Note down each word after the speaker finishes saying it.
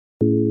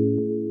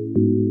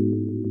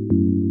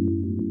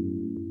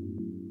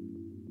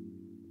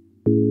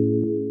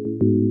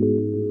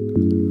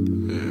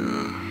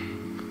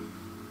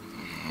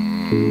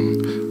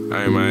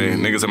way, man.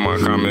 Niggas in my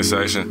comment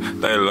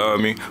section, they love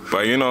me.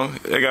 But you know,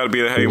 they gotta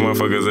be the hate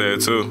motherfuckers there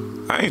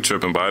too. I ain't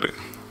tripping about it.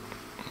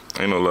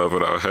 Ain't no love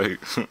without hate.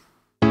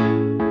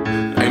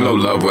 Ain't no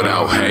love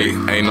without hate.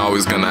 Ain't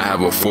always gonna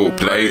have a full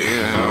plate.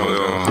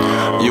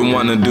 You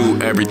wanna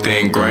do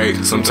everything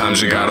great.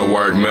 Sometimes you gotta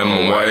work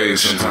minimum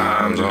wage.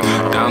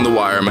 Down the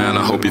wire, man,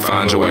 I hope you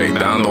find your way.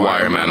 Down the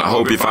wire, man, I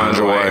hope you find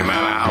your way.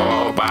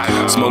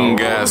 Smoking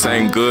gas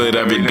ain't good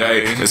every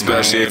day,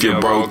 especially if you're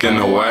broke in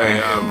the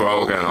way.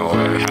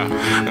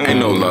 Ain't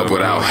no love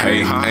without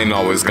hate. Ain't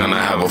always gonna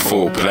have a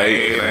full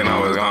plate.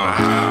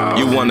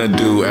 You wanna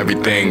do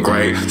everything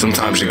great.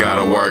 Sometimes you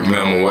gotta work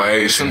minimum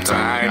wage.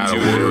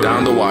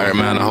 Down the wire,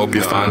 man, I hope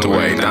you find your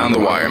way. Down the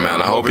wire,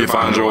 man, I hope you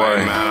find your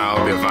way.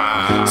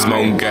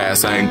 Smoking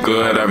gas ain't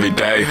good every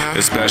day,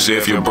 especially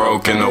if you're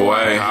broke in the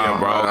way.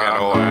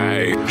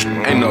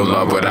 Ain't no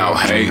love without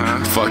hate.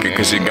 Fuck it,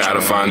 cause you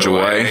gotta find your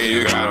way.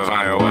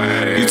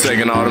 You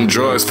taking all them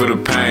drugs for the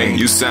pain.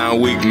 You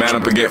sound weak, man,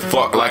 up and get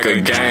fucked like a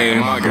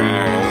game.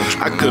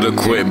 I could've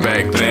quit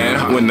back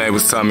then, when they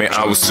was telling me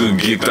I was too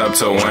geeked up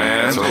to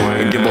win.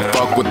 And give a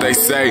fuck what they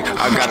say.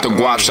 I got the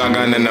guap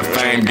shotgun and the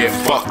fame, get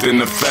fucked in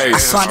the face. I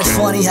find it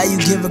funny how you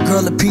give a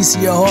girl a piece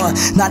of your heart.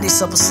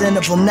 97%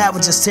 of them now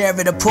would just tear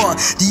it apart.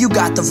 Do you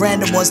got the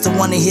random ones that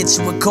wanna hit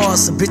you with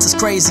cars? Some bitches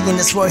crazy in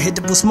this world, hit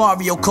the boost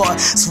Mario Kart.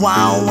 That's why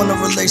I don't want a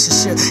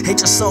relationship. Hate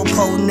your soul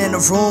potent in the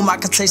room, I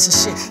can taste the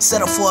shit.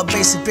 Settle for a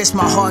basic bitch,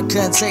 my heart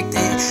couldn't take the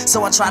hit.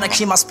 So I try to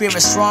keep my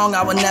spirit strong,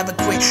 I would never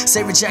quit.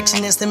 Say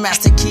rejection is the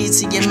master key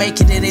to you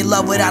making it. They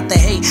love without the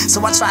hate.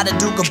 So I try to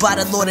do good by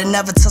the Lord and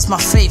never touch my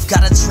faith.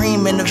 Got a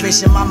dream and a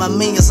vision, mama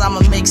means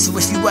I'ma make. So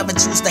if you ever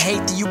choose to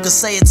hate, then you can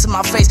say it to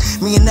my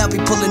face. Me and Elle be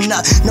pulling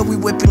up, no we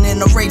whipping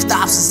in a race. The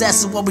opposites,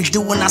 that's what we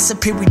do. And I said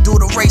we do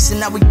the race. And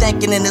now we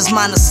thinking in his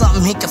mind of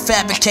something he can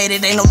fabricate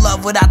it. Ain't no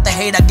love without the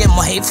hate, I get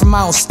more hate from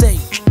my own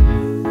state.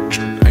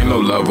 Ain't no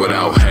love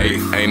without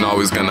hate. Ain't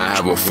always gonna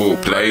have a full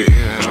plate.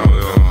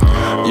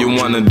 You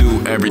wanna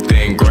do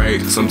everything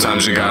great.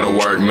 Sometimes you gotta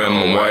work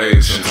minimum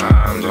wage.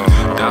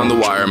 Down the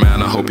wire,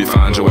 man, I hope you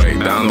find your way.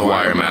 Down the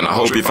wire, man, I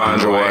hope you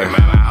find your way.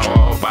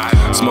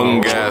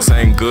 Smoking gas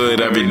ain't good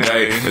every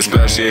day,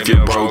 especially if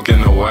you're broke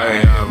in the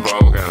way.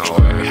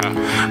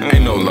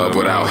 Ain't no love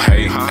without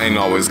hate. Ain't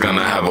always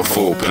gonna have a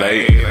full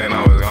plate.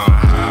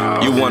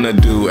 You wanna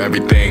do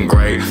everything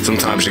great.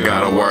 Sometimes you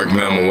gotta work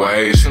minimum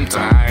wage.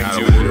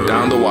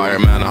 Down the wire,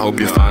 man, I hope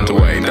you find your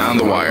way. Down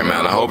the wire,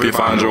 man, I hope you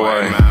find your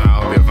way.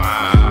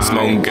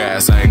 Smoking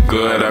gas ain't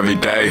good every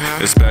day,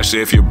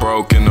 especially if you're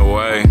broke in the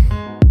way.